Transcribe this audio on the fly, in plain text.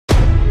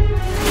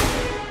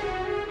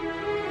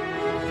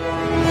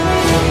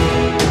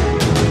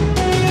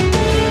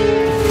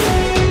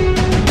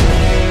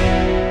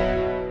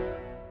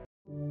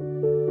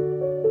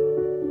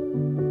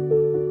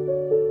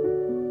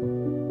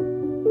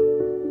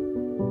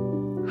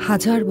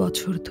হাজার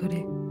বছর ধরে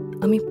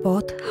আমি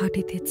পথ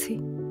হাঁটিতেছি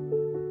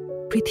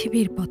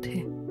পৃথিবীর পথে,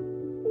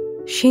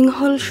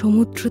 সিংহল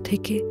সমুদ্র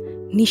থেকে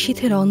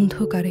নিশীথের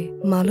অন্ধকারে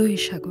মালয়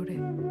সাগরে।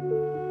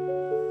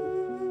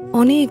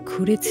 অনেক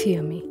ঘুরেছি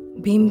আমি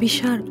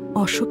বিম্বিসার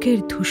অশোকের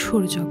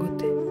ধূসর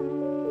জগতে।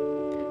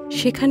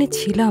 সেখানে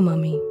ছিলাম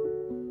আমি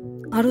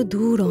আরো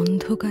দূর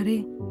অন্ধকারে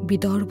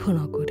বিদর্ভ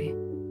নগরে।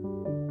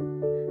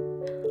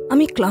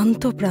 আমি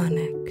ক্লান্ত প্রাণ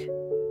এক,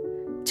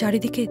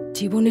 চারিদিকে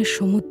জীবনের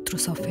সমুদ্র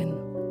সফেন।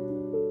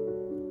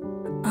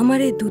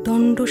 আমারে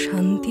দুদণ্ড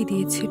শান্তি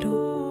দিয়েছিল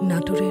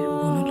নাটোরের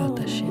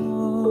বনলতা সেন।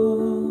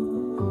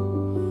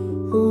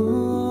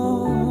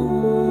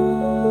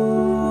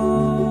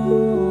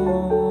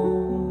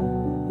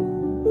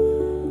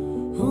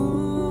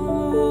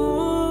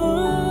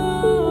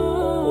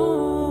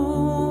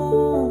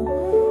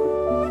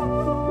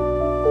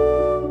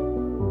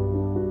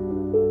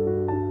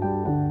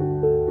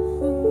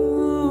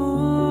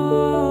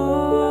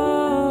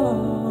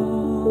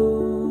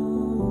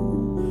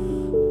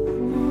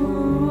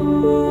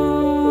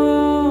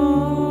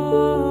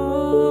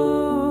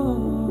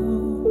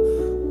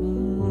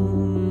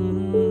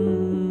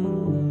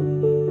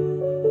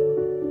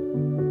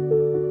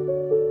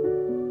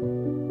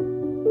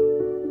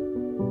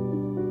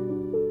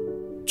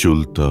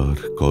 চুলতার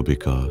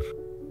কবেকার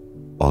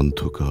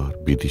অন্ধকার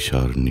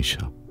বিদিশার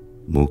নিশা,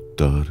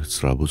 মুক্তার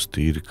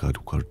শ্রাবস্তির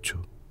কারুকার্য,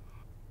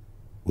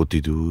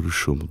 অতিদূর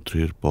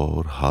সমুদ্রের পর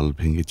হাল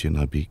ভেঙেছে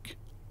নাবিক,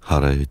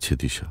 হারায়েছে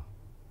দিশা।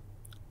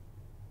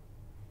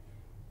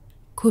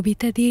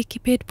 কবিতা দিয়ে কি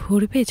পেট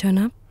ভরবে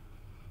জনাব?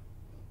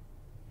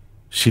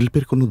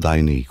 শিল্পের কোনো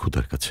দায় নেই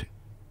ক্ষুধার কাছে।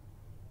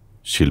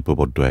 শিল্প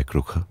বড্ড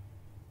একরোখা,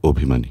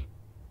 অভিমানী।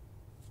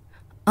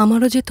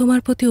 আমারও যে তোমার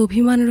প্রতি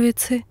অভিমান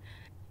রয়েছে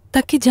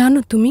তা কি জানো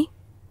তুমি?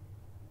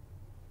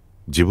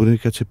 জীবনের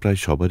কাছে প্রায়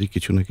সবারই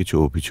কিছু না কিছু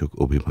অভিযোগ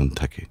অভিমান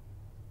থাকে।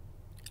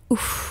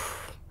 উফ,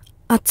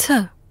 আচ্ছা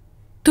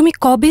তুমি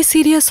কবে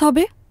সিরিয়াস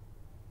হবে?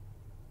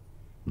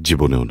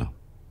 জীবনেও না।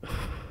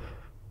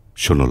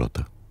 শোনো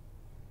লতা,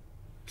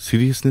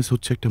 সিরিয়াসনেস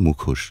হচ্ছে একটা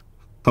মুখোশ।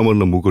 আমার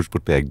না মুখোশ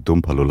পড়তে একদম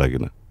ভালো লাগে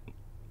না।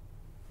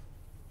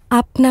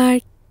 আপনার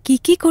কি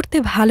কি করতে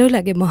ভালো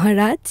লাগে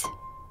মহারাজ?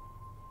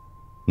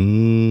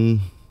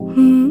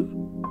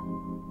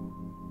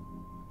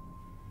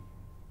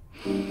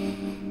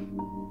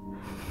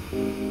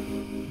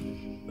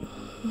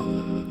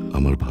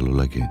 আমার ভালো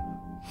লাগে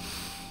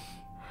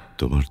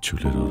তোমার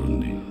চুলের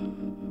অরণ্যে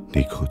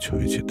নিখোঁজ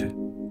হয়ে যেতে।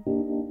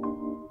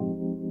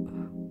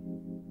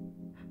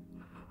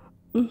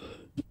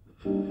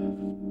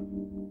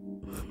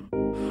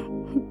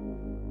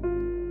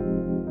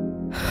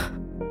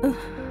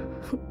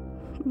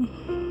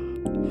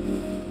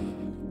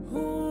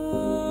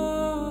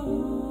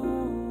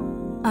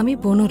 আমি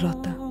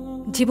বনলতা।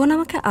 জীবন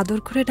আমাকে আদর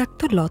করে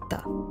ডাকতো লতা।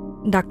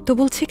 ডাকতো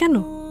বলছি কেন?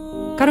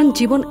 কারণ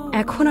জীবন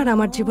এখন আর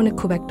আমার জীবনে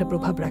খুব একটা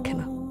প্রভাব রাখে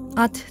না।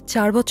 আজ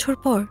 4 বছর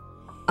পর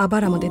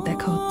আবার আমাদের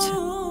দেখা হচ্ছে।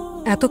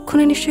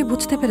 এতক্ষণে নিশ্চয়ই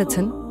বুঝতে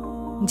পেরেছেন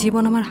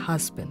জীবন আমার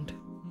হাজব্যান্ড,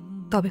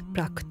 তবে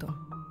প্রাক্তন।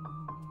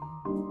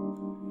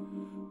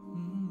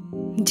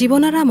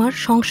 জীবন আর আমার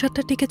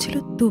সংসারটা টিকেছিল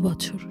 2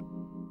 বছর।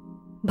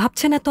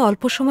 ভাবছেন এত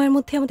অল্প সময়ের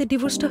মধ্যে আমাদের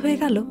ডিভোর্সটা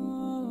হয়ে গেল?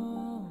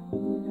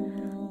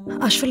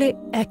 আসলে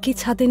একই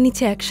ছাদের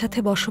নিচে একসাথে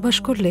বসবাস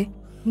করলে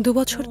 2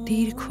 বছর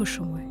দীর্ঘ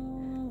সময়।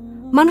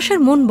 মানুষের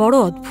মন বড়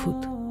অদ্ভুত,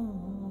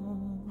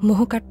 মোহ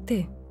কাটতে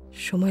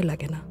সময়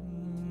লাগে না।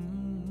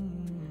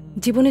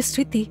 জীবনের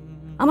স্মৃতি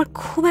আমার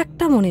খুব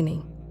একটা মনে নেই।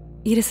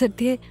 ইরেজার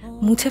দিয়ে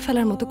মুছে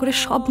ফেলার মতো করে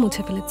সব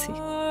মুছে ফেলেছি,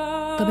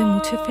 তবে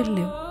মুছে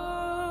ফেললেও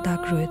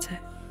দাগ রয়ে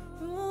যায়।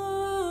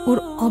 ওর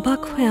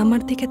অবাক হয়ে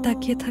আমার দিকে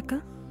তাকিয়ে থাকা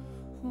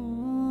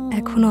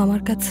এখনো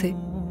আমার কাছে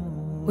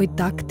ওই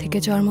দাগ থেকে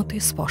যাওয়ার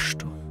মতোই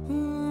স্পষ্ট।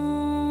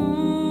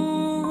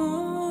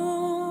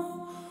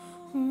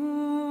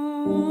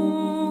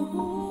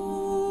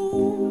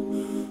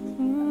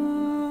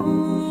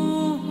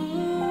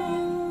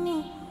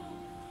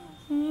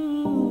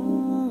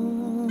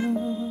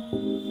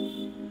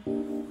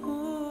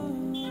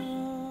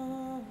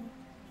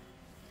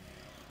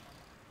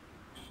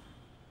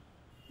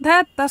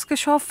 ধ্যাত, আজকে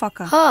সব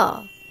ফাঁকা। হ,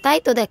 তাই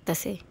তো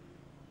দেখতেছি।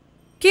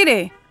 কি রে,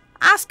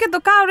 আজকে তো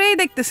কাউরেই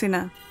দেখতেছি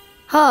না।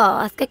 হ,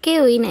 আজকে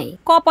কেউই নাই।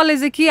 কপালে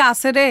যে কি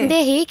আছে রে,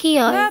 দেখি কি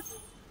হয়।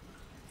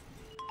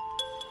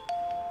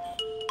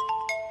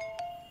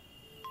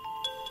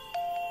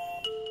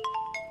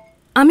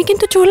 আমি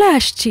কিন্তু চলে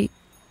আসছি।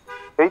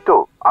 এই তো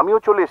আমিও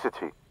চলে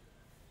এসেছি।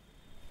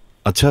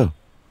 আচ্ছা,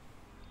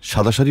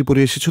 সাদা শাড়ি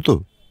পরে এসেছো তো?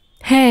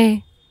 হ্যাঁ।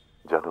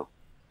 জানো,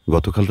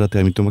 গতকাল রাতে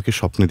আমি তোমাকে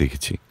স্বপ্নে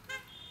দেখেছি।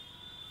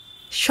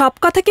 সব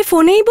কথা কি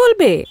ফোনেই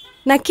বলবে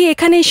নাকি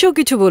এখানে এসেও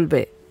কিছু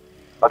বলবে?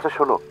 আচ্ছা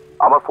শোনো,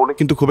 আমার ফোনে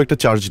কিন্তু খুব একটা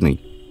চার্জ নেই।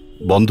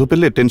 বন্ধ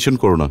পেলে টেনশন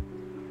করো না।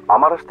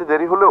 আমার আসতে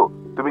দেরি হলেও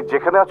তুমি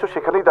যেখানে আছো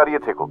সেখানেই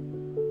দাঁড়িয়ে থেকো।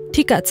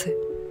 ঠিক আছে,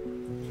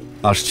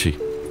 আসছি।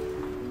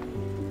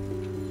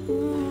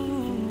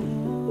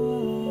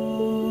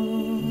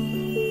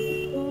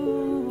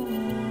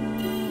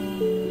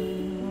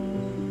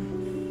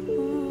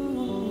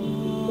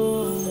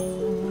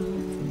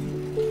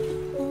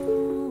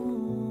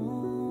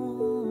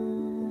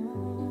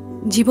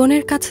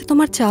 জীবনের কাছে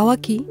তোমার চাওয়া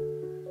কি?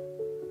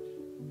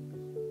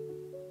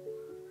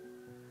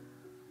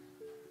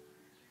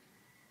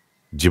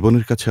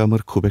 জীবনের কাছে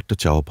আমার খুব একটা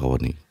চাওয়া পাওয়া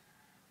নেই,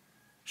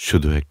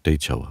 শুধু একটাই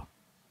চাওয়া।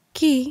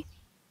 কি?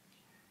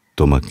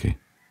 তোমাকে।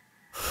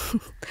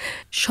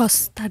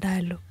 সস্তা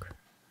ডায়লগ।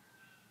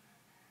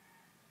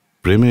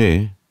 প্রেমে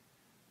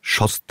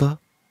সস্তা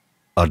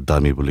আর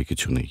দামি বলে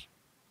কিছু নেই।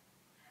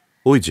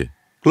 ওই যে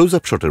ক্লোজ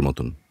আপ শটের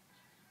মতন।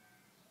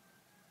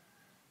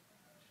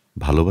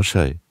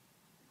 ভালোবাসায়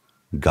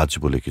গাছ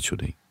বলে কিছু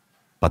নেই,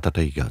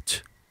 পাতাটাই গাছ।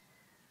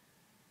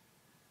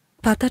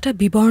 পাতাটা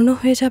বিবর্ণ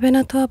হয়ে যাবে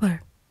না তো আবার?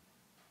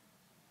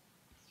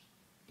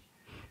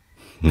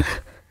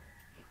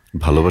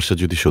 ভালোবাসা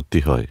যদি সত্যি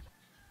হয়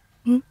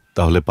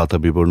তাহলে পাতা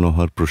বিবর্ণ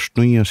হওয়ার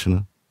প্রশ্নই আসে না।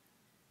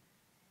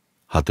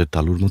 হাতের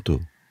তালুর মতো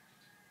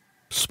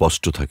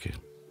স্পষ্ট থাকে।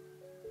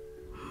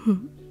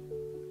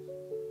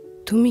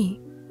 তুমি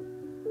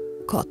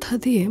কথা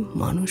দিয়ে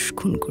মানুষ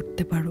খুন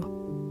করতে পারো,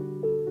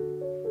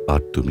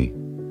 আর তুমি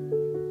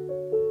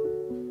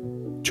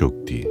চোখ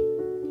দিয়ে।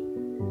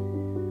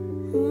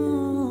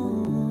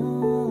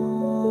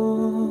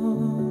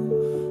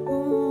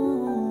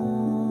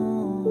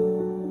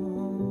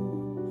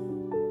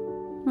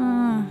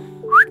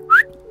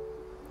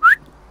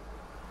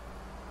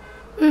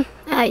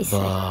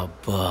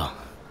 বাবা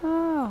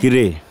কি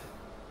রে,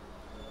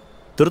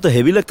 তোর তো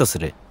হেভি লাগতাছে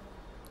রে,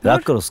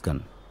 রাগ করস কেন?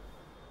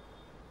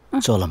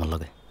 চল আমার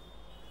লগে।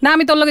 না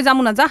আমি তোর লগে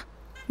যাবো না, যা,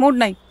 মুড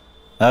নাই।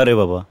 আরে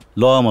বাবা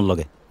ল আমার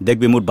লগে,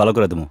 দেখবি মুড ভালো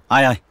করে দেবো।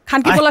 আয় আয়।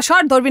 খানকি বলা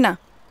শর্ট ধরবি না,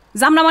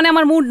 যামনা মানে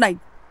আমার মুড নাই।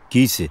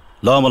 কিছে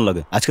ল আমার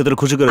লগে, আজকে তোর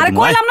খুশি করে আরে দেবো।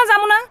 কইলাম না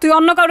যাবো না, তুই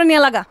অন্য কাউরে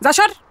নিয়ে লাগা, যা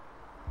সর।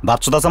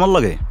 বাচ্চা দাস আমার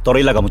লগে,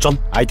 তোরই লাগামু। চল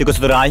আইতে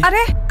কইছে তোরে, আয়।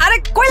 আরে আরে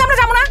কইলাম না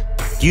যাবো না।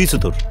 কি হইছে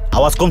তোর?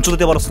 আওয়াজ কম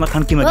চলতে পারছ না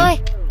খানকি মাগি? ওই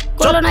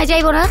চলো না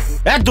যাইবো না।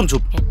 একদম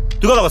চুপ।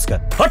 তুই কথা বলছ কা?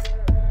 হট।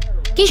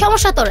 কি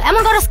সমস্যা তোর?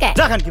 এমন করস কে?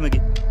 যা খানকি মাগি,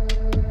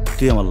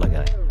 তুই আমার লাগে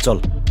আয়। চল।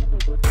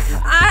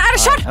 আরে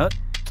সর,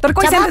 তোর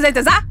কইছে না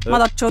যাইতে, যা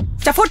মাদার চোদ,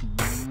 যা ফুট।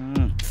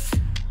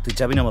 তুই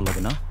যাবি না আমার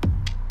লগে না?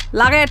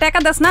 লাগে টাকা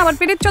দাস না, আবার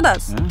পিরিত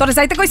চোদাস। তোর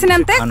যাইতে কইছিস না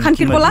আনতে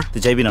খানকির বলা?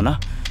 তুই যাইবি না? না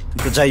তুই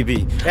তো যাইবি,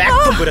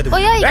 একদম করে দেব।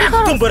 ওই ওই কি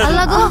করস? একদম করে দেব।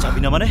 লাগো।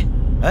 যাবি না মানে?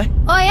 হ্যাঁ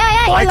ওই ওই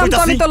ওই কইলাম তো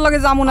আমি তোর লগে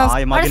যাবো না।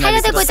 আয় মাগি না। আরে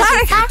সাইডে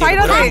কইতাছিস,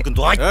 সাইডে দে।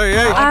 কিন্তু আয়। এই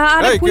এই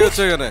আরে এই কি পুলিশ।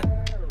 হচ্ছে এখানে?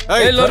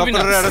 এই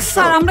ডক্টরের অ্যারেস্ট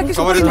স্যার, করো, আমরা কিছু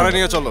সবাই করিনি। ধরে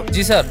নিয়ে চলো।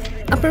 জি স্যার।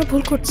 আপনারা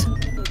ভুল করছেন।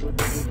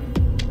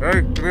 এই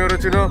তুমি ওরে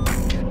চিনো?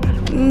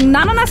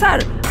 না না না স্যার,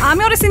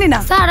 আমি ওরে চিনি না।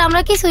 স্যার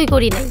আমরা কিছুই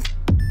করি নাই।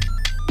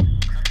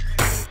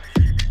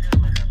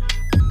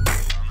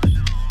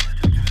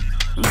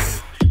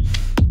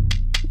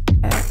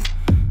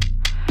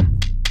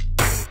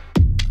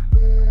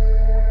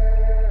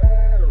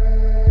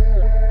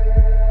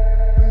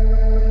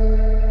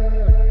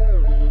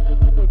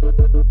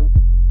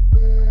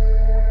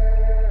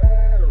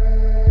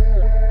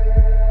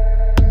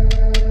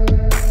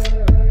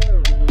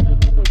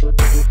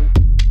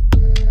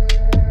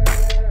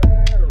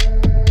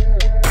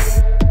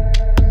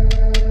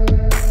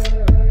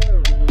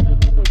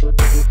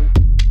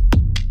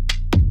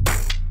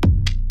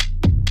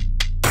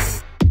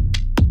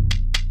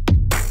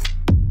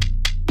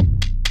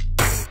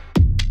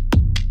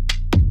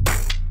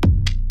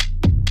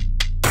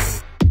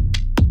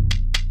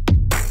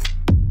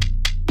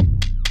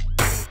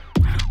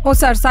 ও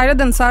স্যার, সাইডে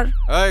দেন স্যার।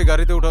 এই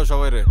গাড়িতে উঠাও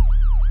সবাই রে।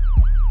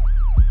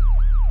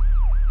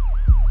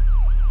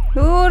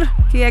 দূর,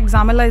 কি এক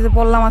ঝামেলায় যে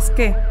পড়লাম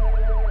আজকে।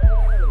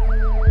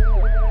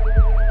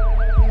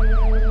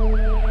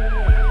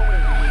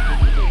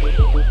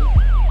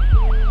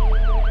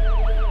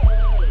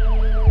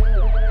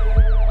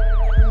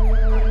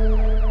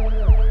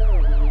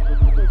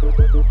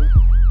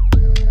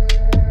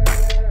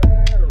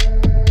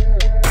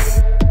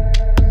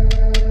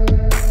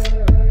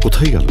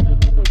 কোথায় গেল?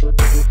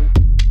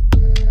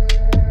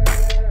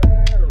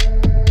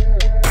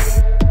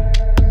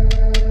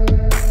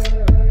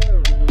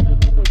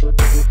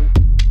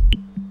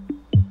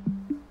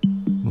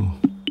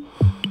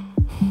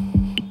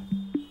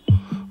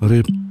 আরে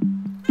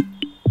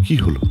কি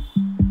হলো?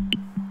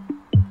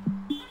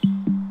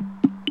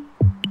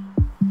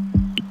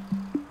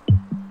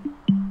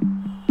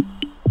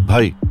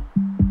 ভাই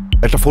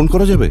একটা ফোন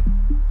করা যাবে?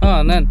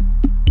 হ্যাঁ নেন।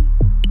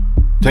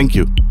 Thank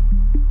you.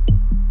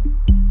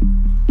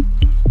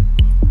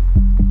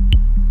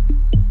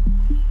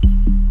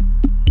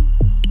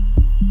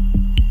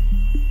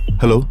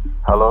 হ্যালো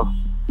হ্যালো,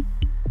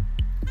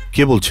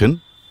 কে বলছেন?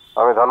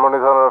 আমি ধানমন্ডি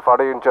থানার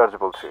ফাঁড়ি ইনচার্জ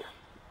বলছি।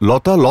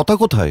 লতা? লতা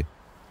কোথায়?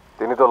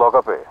 তিনি তো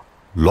লকআপে।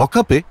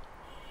 লকআপে?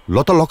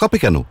 লতা লকআপে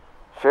কেন?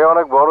 সে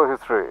অনেক বড়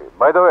হিস্ট্রি।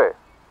 বাই দ্য ওয়ে,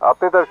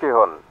 আপনি তার কি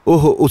হন?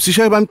 ওহো, ওসি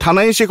সাহেব আমি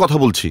থানায় এসে কথা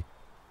বলছি,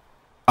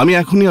 আমি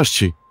এখনই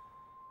আসছি।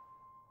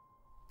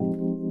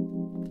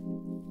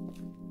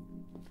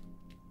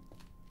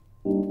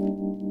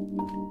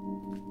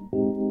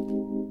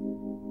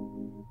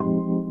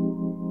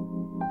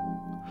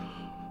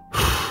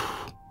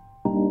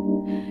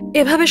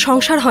 এভাবে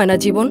সংসার হয় না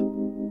জীবন।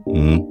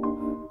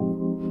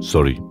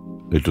 সরি,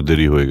 একটু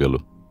দেরি হয়ে গেল।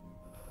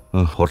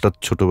 হঠাৎ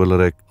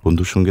ছোটবেলার এক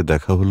বন্ধুর সঙ্গে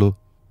দেখা হলো,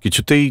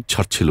 কিছুতেই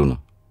ছাড়ছিল না,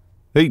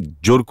 এই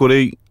জোর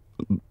করেই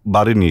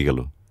বারে নিয়ে গেল।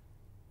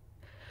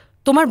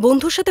 তোমার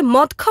বন্ধুর সাথে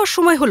মদ খাওয়ার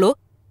সময় হলো,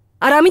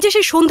 আর আমি যে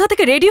সেই সন্ধ্যা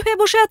থেকে রেডি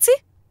হয়ে বসে আছি।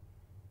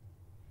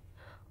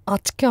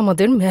 আজকে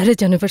আমাদের ম্যারেজ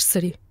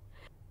অ্যানিভার্সারি,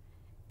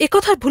 এ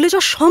কথা ভুলে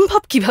যাওয়া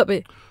সম্ভব কিভাবে?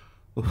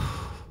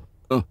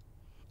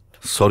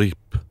 সরি,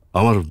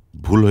 আমার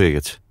ভুল হয়ে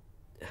গেছে।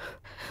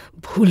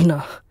 ভুল না,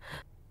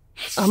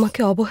 আমাকে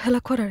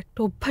অবহেলা করার একটা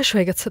অভ্যাস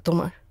হয়ে গেছে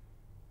তোমার।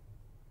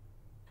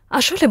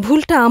 আসলে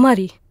ভুলটা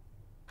আমারই।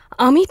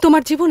 আমি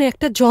তোমার জীবনে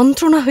একটা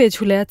যন্ত্রণা হয়ে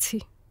ঝুলে আছি।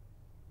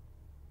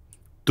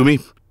 তুমি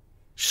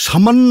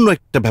সামান্য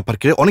একটা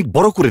ব্যাপারকে অনেক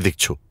বড় করে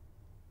দেখছো।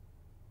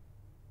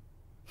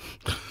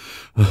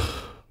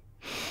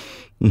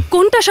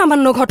 কোনটা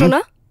সামান্য ঘটনা?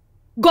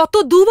 গত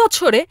 2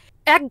 বছরে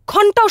 1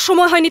 ঘন্টাও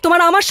সময় হয়নি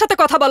তোমার আমার সাথে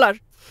কথা বলার।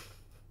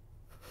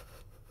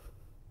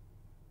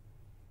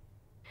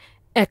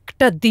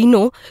 একটা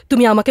দিনও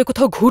তুমি আমাকে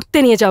কোথাও ঘুরতে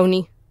নিয়ে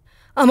যাওনি,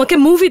 আমাকে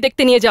মুভি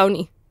দেখতে নিয়ে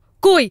যাওনি।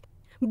 কই,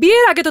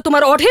 বিয়ের আগে তো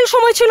তোমার অঢেল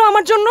সময় ছিল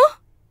আমার জন্য।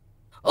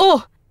 ও,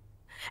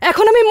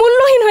 এখন আমি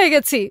মূল্যহীন হয়ে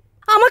গেছি,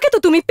 আমাকে তো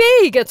তুমি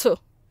পেয়েই গেছো।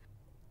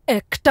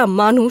 একটা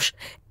মানুষ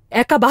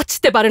একা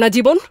বাঁচতে পারে না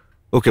জীবন।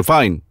 ওকে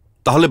ফাইন,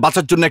 তাহলে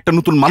বাঁচার জন্য একটা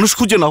নতুন মানুষ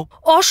খুঁজে নাও।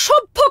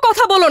 অসভ্য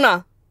কথা বলো না।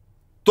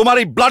 তোমার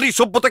এই ব্লাডি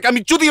সভ্যতাকে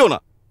আমি চুদিও না।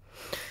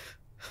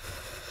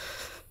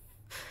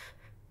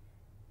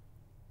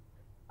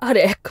 আর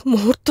 1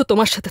 মুহূর্ত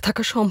তোমার সাথে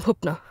থাকা সম্ভব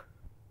না।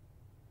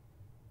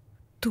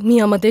 তুমি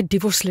আমাদের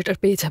ডিভোর্স লেটার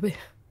পেয়ে যাবে।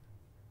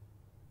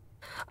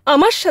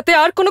 আমার সাথে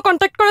আর কোনো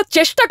কন্ট্যাক্ট করার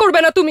চেষ্টা করবে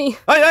না তুমি।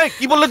 এই এই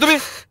কি বললে তুমি?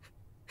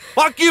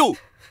 Fuck you.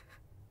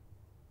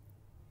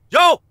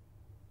 যাও,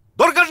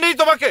 দরকার নেই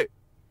তোমাকে।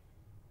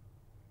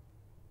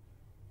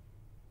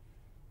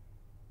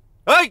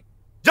 এই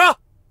যা।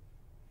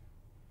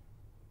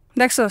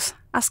 দেখছস,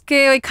 আজকে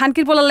ওই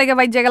খানকির পোলার লেগে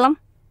বাইজা গেলাম,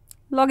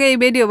 লগে এই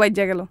বেডিও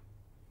বাইজা গেল।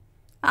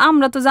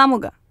 আমরা তো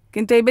জামুগা,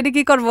 কিন্তু এই বেডি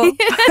কি করবো?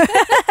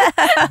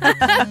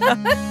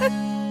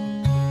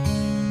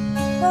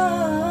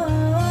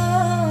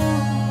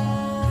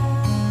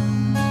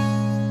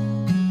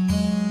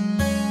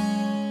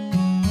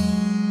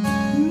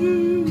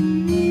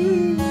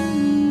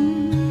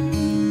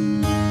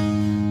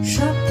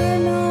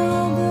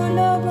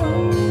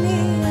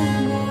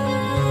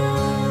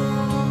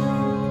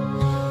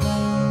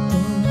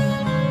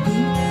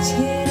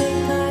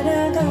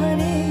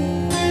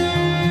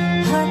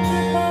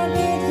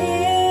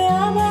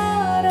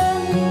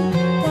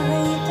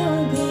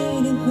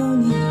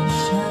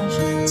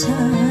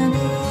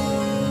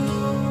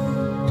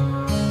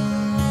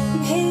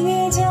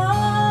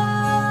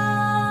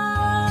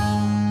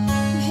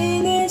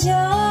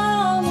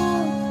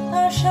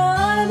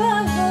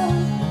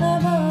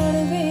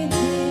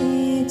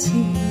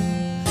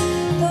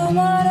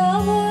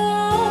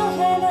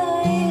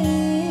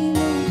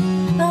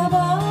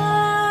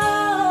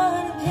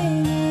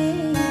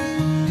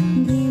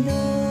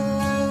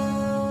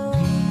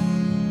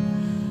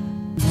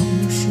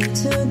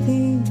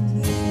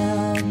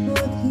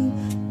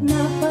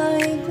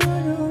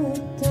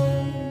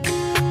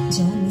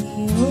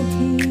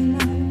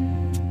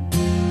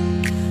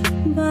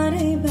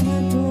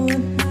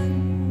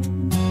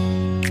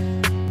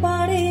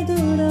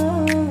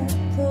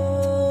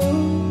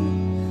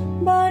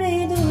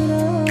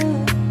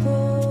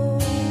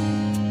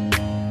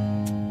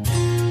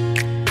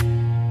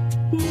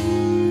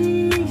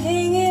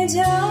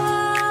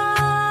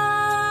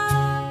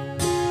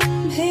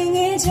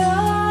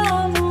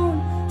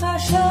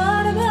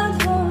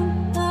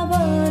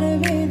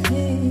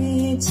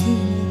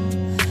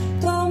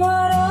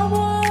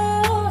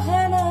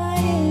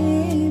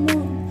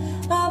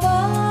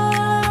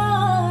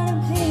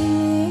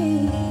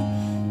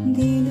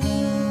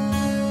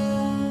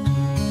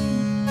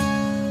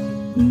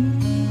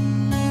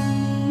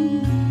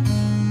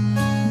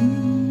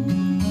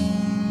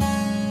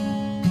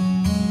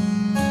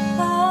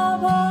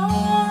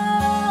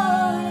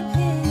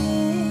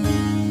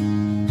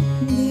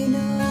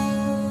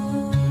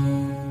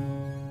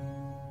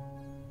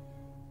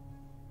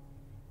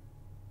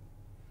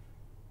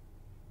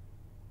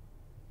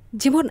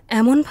 জীবন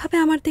এমনভাবে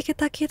আমার দিকে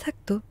তাকিয়ে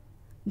থাকতো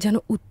যেন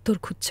উত্তর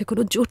খুঁজছে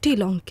কোনো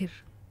জটিল অঙ্কের।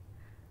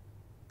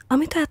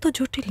 আমি তো এত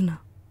জটিল না,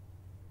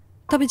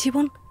 তবে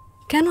জীবন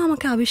কেন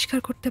আমাকে আবিষ্কার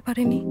করতে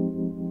পারেনি?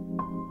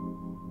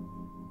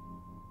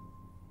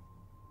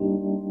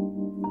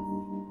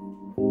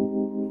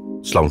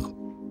 আসসালামু আলাইকুম।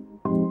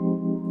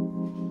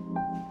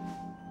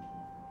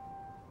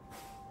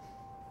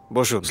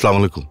 বসুন। আসসালামু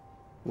আলাইকুম।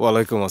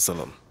 ওয়ালাইকুম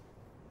আসসালাম।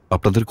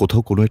 আপনাদের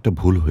কোথাও কোনো একটা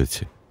ভুল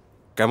হয়েছে।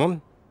 কেমন?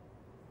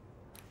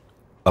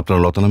 আপনার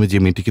লতা নামে যে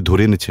মেয়েটিকে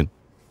ধরে এনেছেন,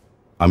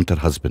 আমি তার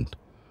হাজব্যান্ড।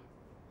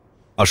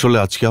 আসলে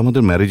আজকে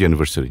আমাদের ম্যারেজ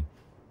অ্যানিভার্সারি।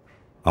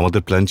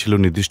 আমাদের প্ল্যান ছিল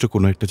নির্দিষ্ট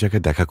কোনো একটা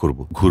জায়গায় দেখা করব,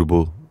 ঘুরবো,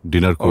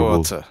 ডিনার করব,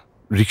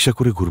 রিক্সা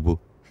করে ঘুরবো,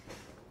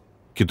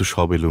 কিন্তু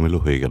সব এলোমেলো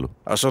হয়ে গেল।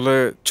 আসলে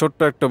ছোট্ট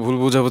একটা ভুল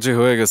বোঝাবুঝি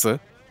হয়ে গেছে,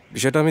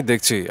 বিষয়টা আমি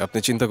দেখছি, আপনি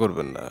চিন্তা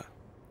করবেন না।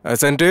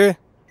 সেন্টি,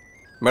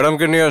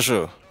 ম্যাডামকে নিয়ে আসো।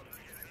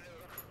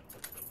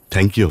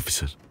 Thank you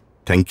officer,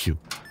 thank you.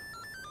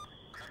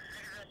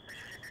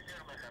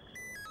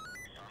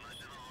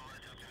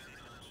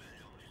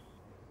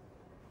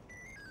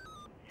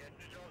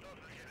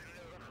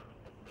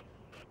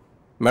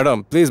 Madam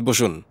please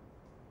বসুন।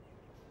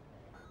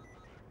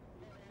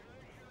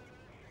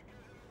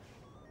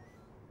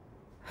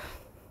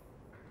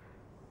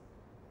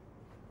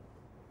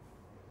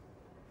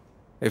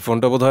 এই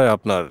ফোনটা বোধহয়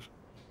আপনার।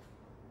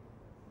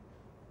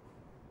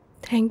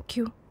 Thank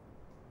you.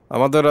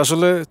 আমাদের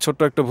আসলে ছোট্ট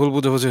একটা ভুল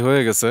বুঝাবুঝি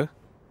হয়ে গেছে,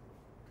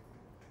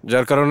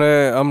 যার কারণে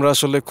আমরা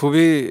আসলে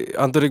খুবই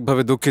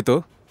আন্তরিকভাবে দুঃখিত।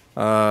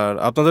 আর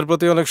আপনাদের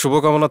প্রতি অনেক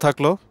শুভকামনা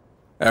থাকলো।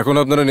 এখন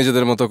আপনারা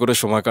নিজেদের মতো করে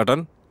সময় কাটান।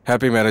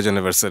 Happy marriage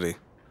anniversary.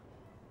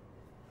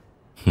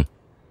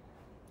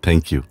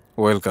 Thank you.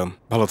 Welcome,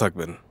 ভালো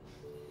থাকবেন।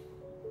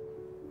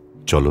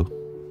 চলো।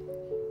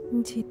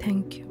 জি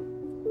থ্যাংক ইউ।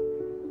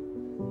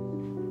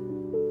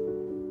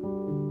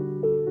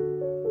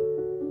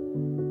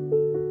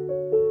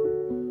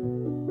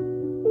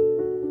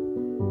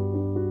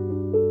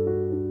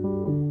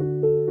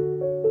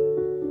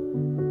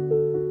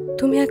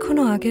 তুমি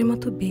এখনো আগের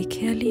মতো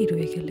বেখেয়ালেই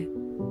রয়ে গেলে।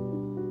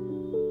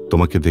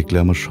 তোমাকে দেখলে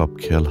আমার সব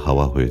খেয়াল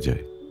হাওয়া হয়ে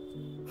যায়।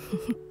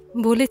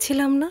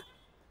 বলেছিলাম না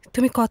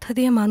তুমি কথা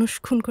দিয়ে মানুষ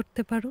খুন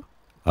করতে পারো।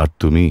 আর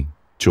তুমি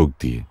চোখ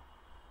দিয়ে।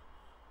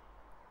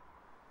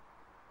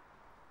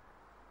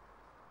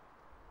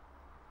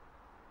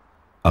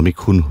 আমি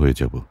খুন হয়ে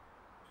যাব।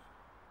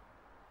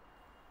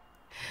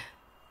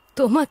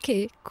 তোমাকে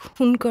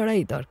খুন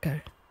করাই দরকার।